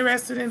if you're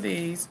interested in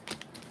these,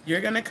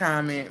 you're going to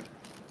comment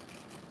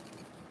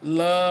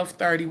Love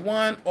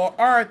 31 or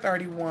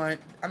R31.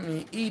 I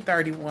mean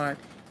E31.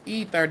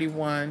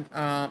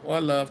 E31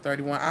 or Love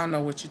 31. I don't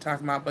know what you're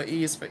talking about, but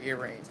E is for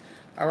earrings.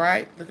 All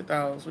right? Look at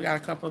those. We got a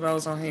couple of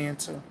those on hand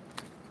too.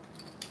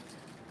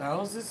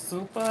 Those is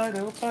super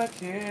duper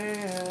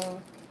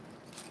cute.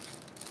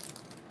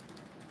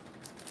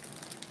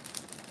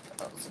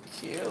 Those are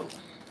cute.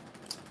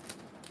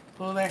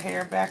 Pull their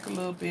hair back a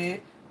little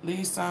bit.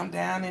 Leave some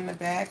down in the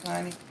back,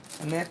 honey.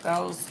 And let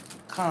those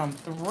come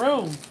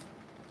through.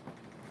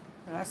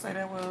 Did I say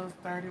that was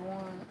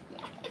 31?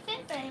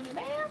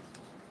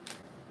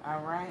 All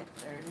right,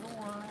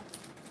 31.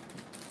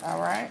 All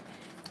right.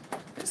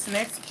 This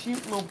next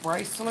cute little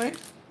bracelet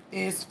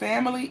is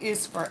Family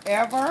is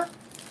Forever.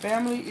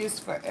 Family is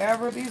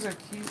Forever. These are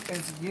cute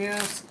as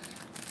gifts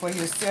for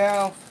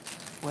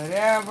yourself,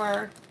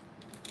 whatever.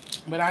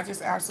 But I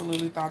just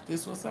absolutely thought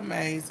this was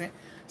amazing.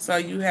 So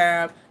you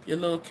have your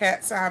little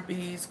cat's eye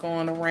beads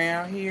going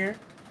around here.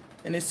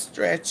 And it's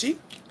stretchy.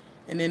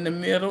 And in the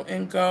middle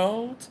in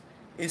gold,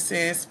 it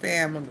says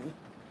family.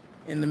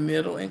 In the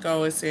middle in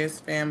gold, it says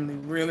family.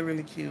 Really,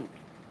 really cute.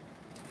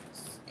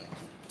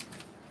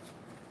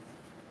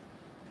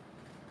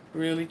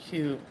 Really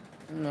cute.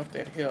 I don't know if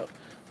that helped.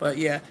 But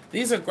yeah,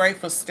 these are great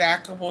for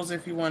stackables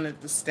if you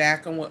wanted to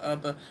stack them with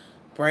other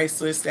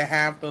bracelets that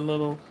have the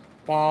little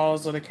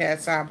balls or the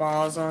cat's eye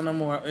balls on them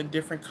or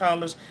different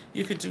colors.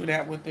 You could do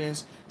that with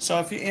this. So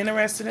if you're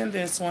interested in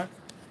this one,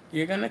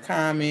 you're going to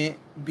comment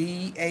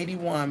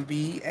B81,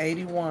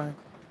 B81,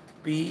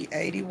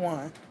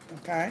 B81,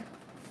 okay?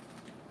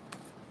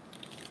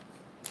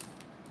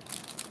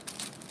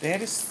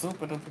 That is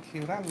super duper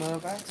cute. I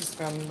just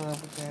fell in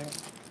love with that.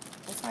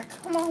 It's like,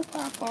 come on,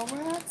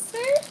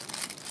 paparazzi.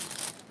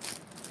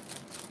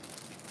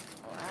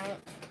 Alright.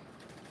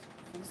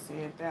 He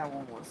said that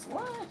one was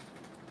what?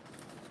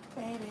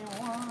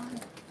 81.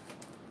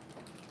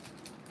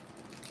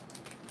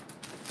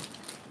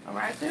 All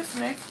right, this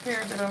next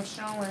pair that I'm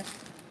showing,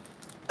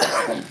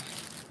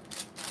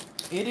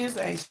 it is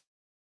a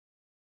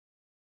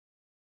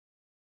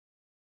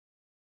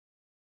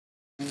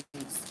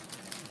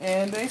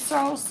and they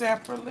sold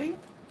separately.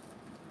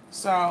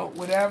 So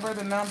whatever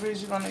the number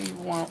is you're gonna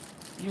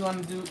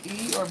do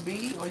E or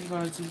B, or you're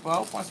gonna do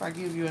both once I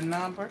give you a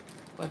number.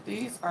 But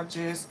these are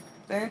just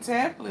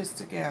fantabulous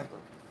together.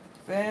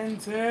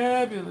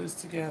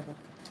 Fantabulous together.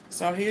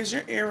 So here's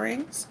your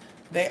earrings.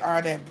 They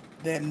are that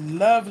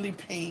lovely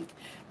pink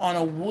on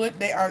a wood.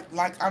 They are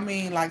like, I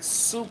mean, like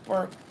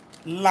super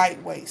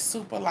lightweight,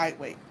 super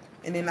lightweight.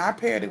 And then I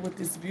paired it with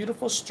this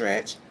beautiful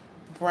stretch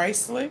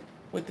bracelet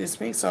with this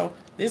pink. So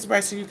this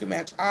bracelet you can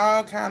match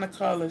all kind of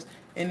colors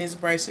in this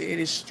bracelet. It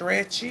is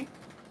stretchy.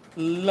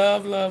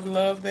 Love, love,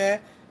 love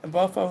that. And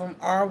both of them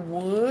are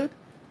wood.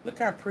 Look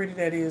how pretty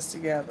that is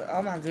together.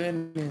 Oh my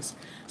goodness.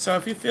 So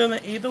if you're feeling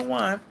either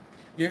one,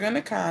 you're going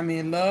to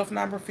comment love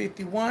number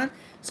 51.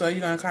 So you're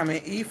going to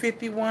comment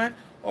E51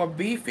 or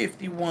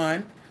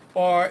B51.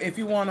 Or if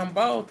you want them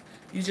both,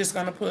 you're just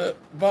going to put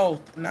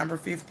both number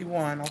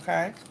 51,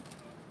 okay?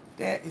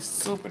 That is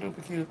super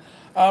duper cute.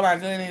 Oh my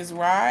goodness,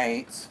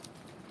 right?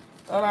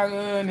 Oh my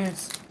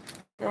goodness.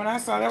 When I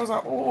saw that, I was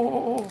like,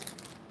 oh,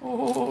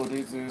 oh,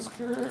 this is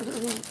cute.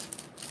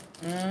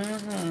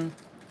 Mm-hmm.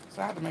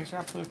 So I have to make sure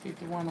I put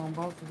 51 on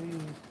both of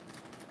these.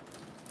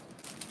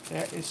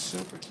 That is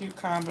super cute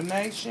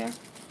combination.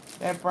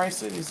 That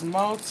bracelet is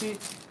multi.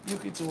 You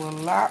could do a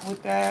lot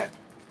with that.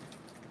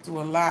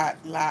 Do a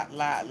lot.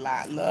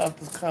 Love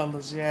the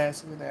colors.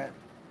 Yes, look at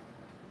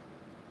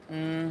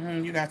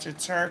that. You got your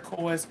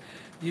turquoise.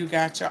 You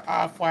got your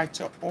off-white,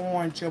 your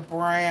orange, your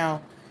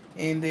brown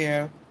in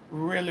there.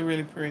 Really,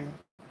 really pretty.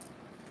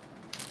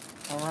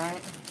 All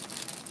right.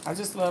 I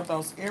just love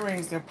those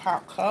earrings that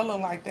pop color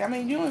like that. I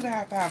mean, you don't even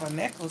have to have a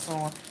necklace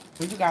on.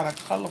 When you got a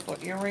colorful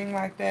earring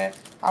like that,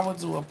 I would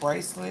do a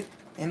bracelet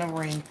and a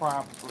ring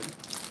probably.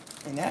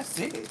 And that's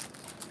it.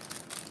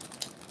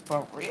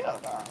 For real,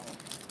 though.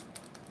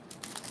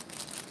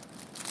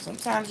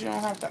 Sometimes you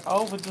don't have to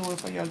overdo it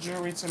for your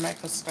jewelry to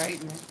make a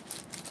statement.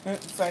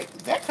 It's like,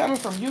 is that coming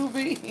from you,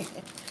 V?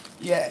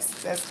 Yes,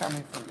 that's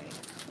coming from me.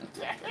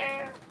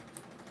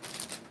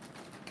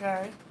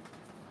 Okay.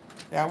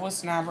 That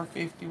was number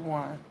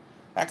 51.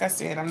 Like I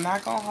said, I'm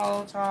not going to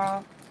hold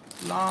y'all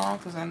long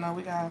because I know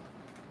we got to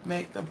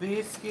make the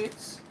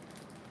biscuits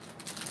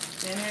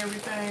and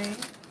everything.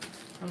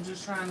 I'm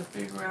just trying to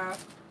figure out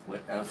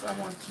what else I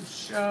want to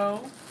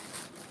show.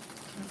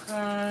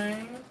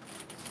 Okay.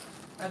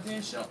 I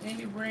didn't show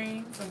any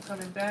rings. I'm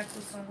coming back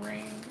with some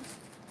rings.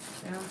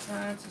 And I'm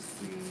trying to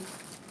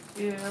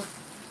see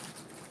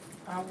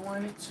if I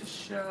wanted to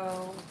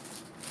show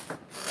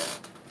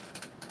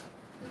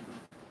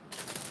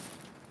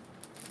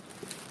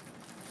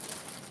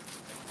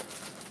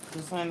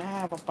this one. I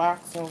have a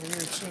box over here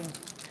too.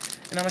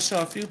 And I'm going to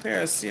show a few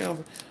pairs of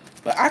silver.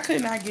 But I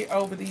could not get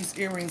over these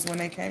earrings when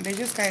they came. They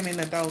just came in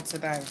the door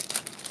today.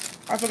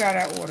 I forgot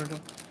I ordered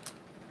them.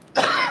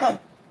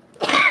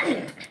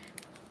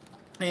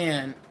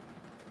 And,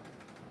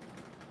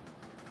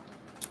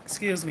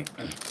 excuse me.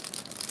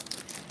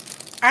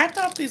 I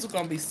thought these were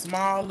going to be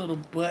small little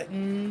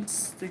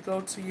buttons that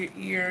go to your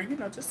ear. You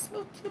know, just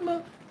little cute,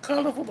 little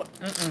colorful.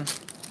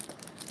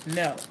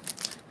 No.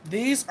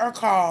 These are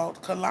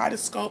called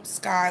Kaleidoscope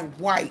Sky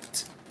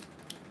White.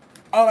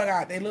 Oh my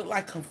God, they look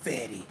like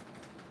confetti.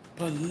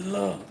 But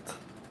look.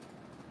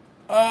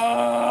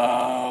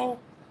 Oh.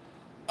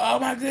 Oh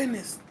my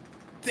goodness.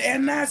 They're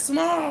not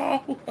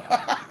small.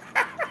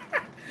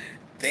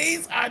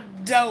 These are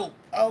dope.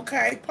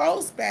 Okay.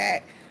 Post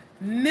back.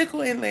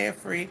 Nickel and lead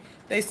free.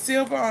 They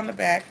silver on the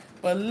back.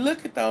 But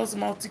look at those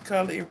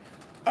multicolored.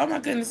 Oh my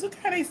goodness. Look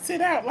how they sit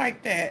out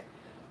like that.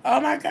 Oh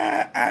my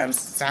God. I'm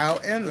so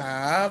in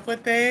love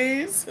with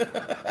these.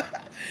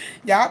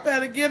 Y'all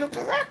better get them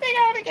because I think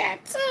I only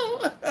got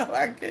two. Oh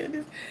my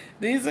goodness.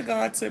 These are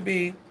going to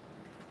be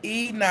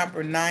E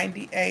number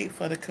 98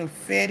 for the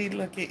confetti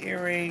looking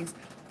earrings.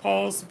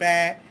 Post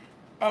back.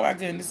 Oh my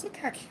goodness. Look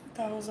how cute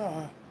those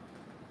are.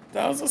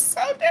 Those are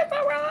so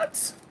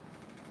different.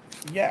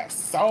 Yes.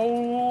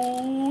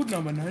 So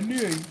number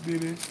 98,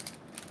 baby.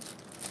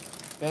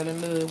 Fell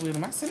in love with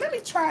them. I said, let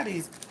me try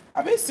these.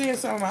 I've been seeing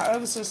some of my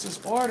other sisters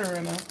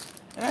ordering them.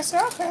 And I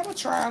said, okay, I'm going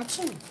to try them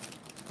too.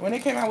 When they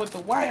came out with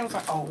the white, I was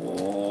like,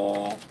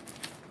 oh.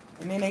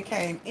 And then they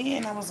came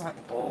in, I was like,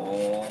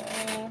 oh.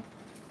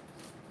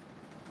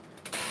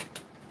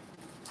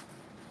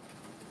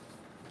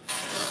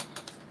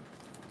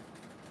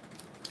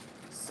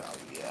 So,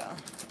 yeah.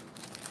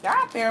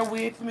 Y'all bear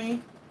with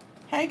me.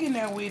 Hang in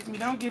there with me.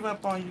 Don't give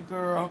up on you,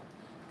 girl.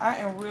 I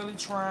am really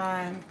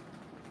trying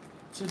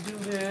to do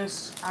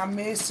this. I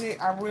miss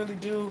it. I really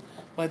do.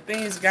 But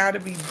things got to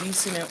be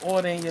decent in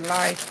order in your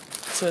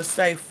life to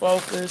stay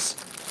focused.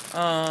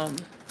 And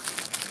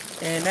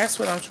that's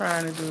what I'm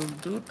trying to do.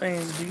 Do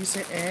things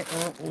decent and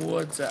in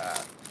order.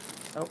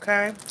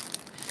 Okay?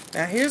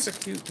 Now, here's a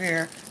cute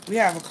pair. We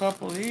have a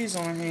couple of these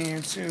on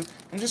hand, too.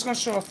 I'm just going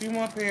to show a few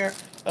more pair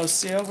of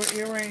silver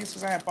earrings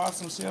because I had bought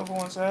some silver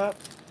ones up.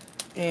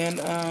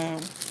 And I'm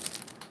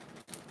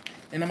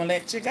gonna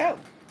let you go.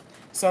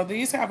 So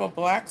these have a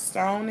black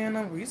stone in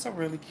them. These are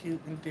really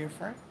cute and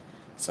different.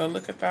 So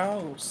look at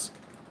those.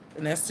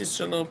 And that's just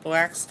your little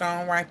black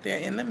stone right there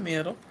in the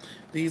middle.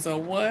 These are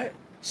what?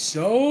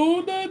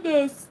 Shoulder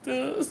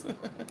dusters.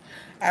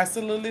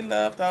 Absolutely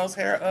love those.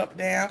 Hair up,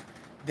 down.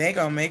 They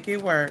gonna make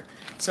it work.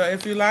 So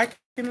if you like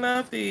and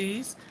love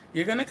these,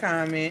 you're gonna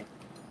comment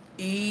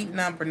E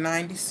number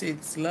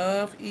 96.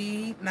 Love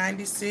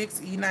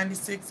E96,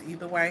 E96,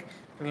 either way.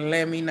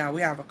 Let me know.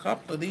 We have a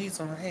couple of these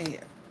on hand.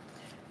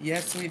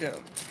 Yes, we do.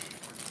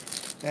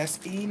 That's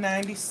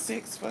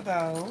E96 for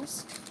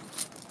those.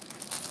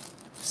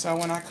 So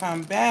when I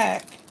come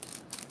back,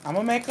 I'm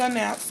going to make an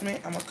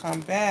announcement. I'm going to come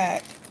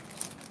back,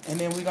 and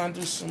then we're going to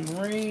do some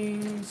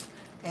rings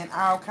and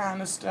all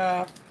kind of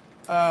stuff.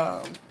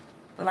 But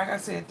like I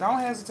said, don't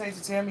hesitate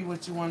to tell me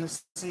what you want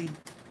to see.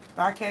 If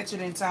I catch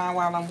it in time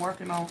while I'm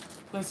working on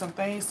putting some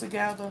things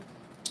together,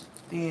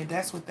 then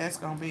that's what that's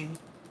going to be.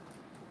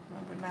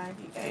 Number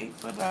 98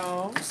 for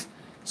those.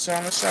 So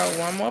I'm going to show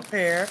one more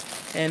pair.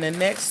 And the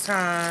next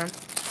time,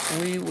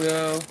 we're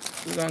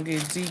going to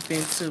get deep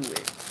into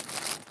it.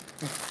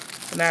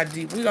 Not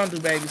deep. We're going to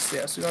do baby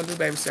steps. We're going to do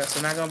baby steps.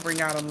 We're not going to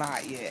bring out a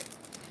lot yet.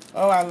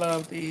 Oh, I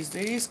love these.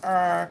 These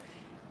are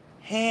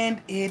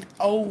handed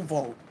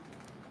oval.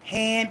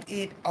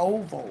 Handed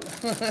oval.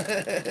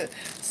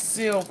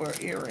 Silver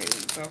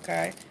earrings,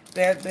 okay?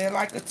 They're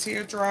like a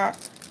teardrop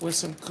with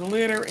some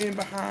glitter in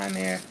behind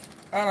there.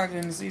 Oh my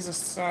goodness, these are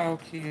so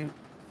cute.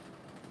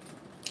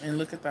 And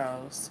look at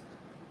those.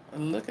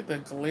 Look at the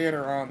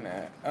glitter on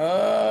that.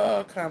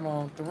 Oh, come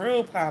on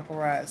through,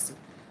 paparazzi.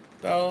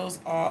 Those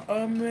are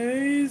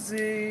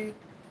amazing.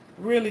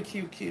 Really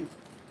cute, cute.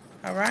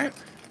 All right?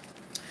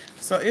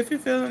 So if you're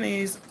feeling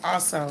these,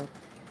 also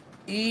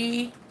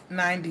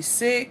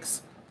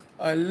E96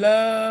 or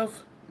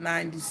Love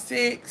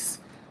 96,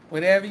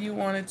 whatever you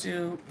want to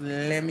do,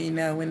 let me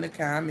know in the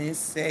comments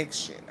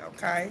section,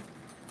 okay?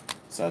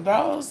 So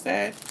those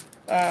that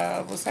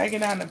was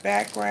hanging out in the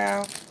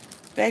background,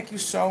 thank you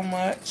so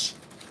much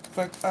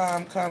for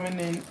coming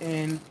in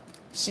and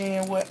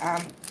seeing what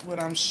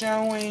I'm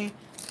showing.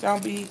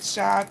 Don't be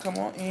shy. Come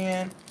on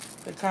in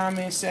the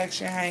comment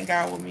section. Hang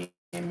out with me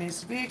and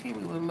Miss Vicky.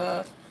 We would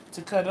love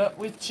to cut up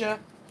with you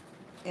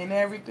and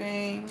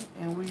everything.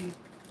 And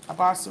I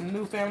bought some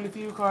new Family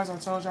Feud cards. I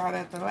told y'all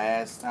that the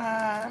last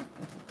time.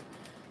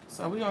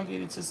 So we're going to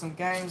get into some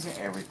games and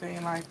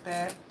everything like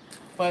that.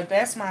 But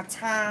that's my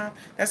time.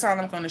 That's all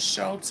I'm going to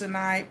show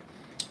tonight.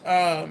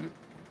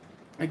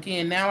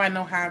 Again, now I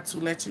know how to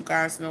let you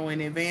guys know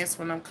in advance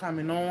when I'm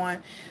coming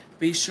on.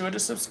 Be sure to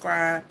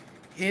subscribe.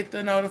 Hit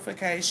the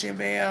notification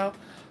bell.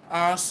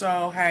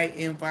 Also, hey,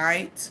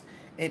 invite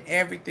and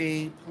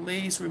everything.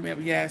 Please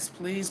remember, yes,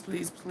 please,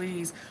 please,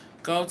 please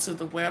go to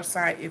the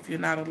website if you're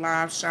not a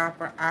live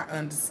shopper. I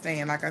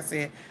understand. Like I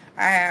said,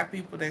 I have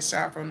people that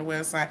shop from the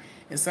website,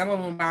 and some of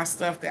them buy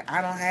stuff that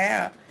I don't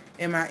have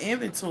in my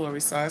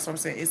inventory. So that's what I'm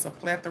saying. It's a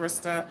plethora of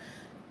stuff.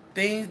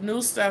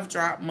 New stuff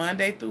drop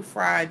Monday through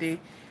Friday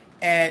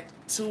at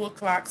 2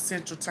 o'clock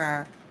Central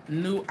Time.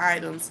 New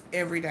items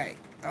every day.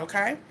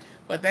 Okay?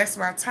 But that's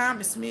my time.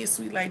 It's me,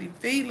 Sweet Lady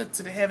V. Look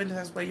to the heavens.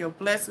 That's where your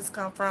blessings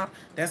come from.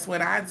 That's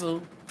what I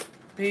do.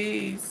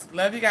 Peace.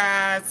 Love you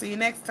guys. See you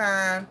next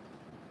time.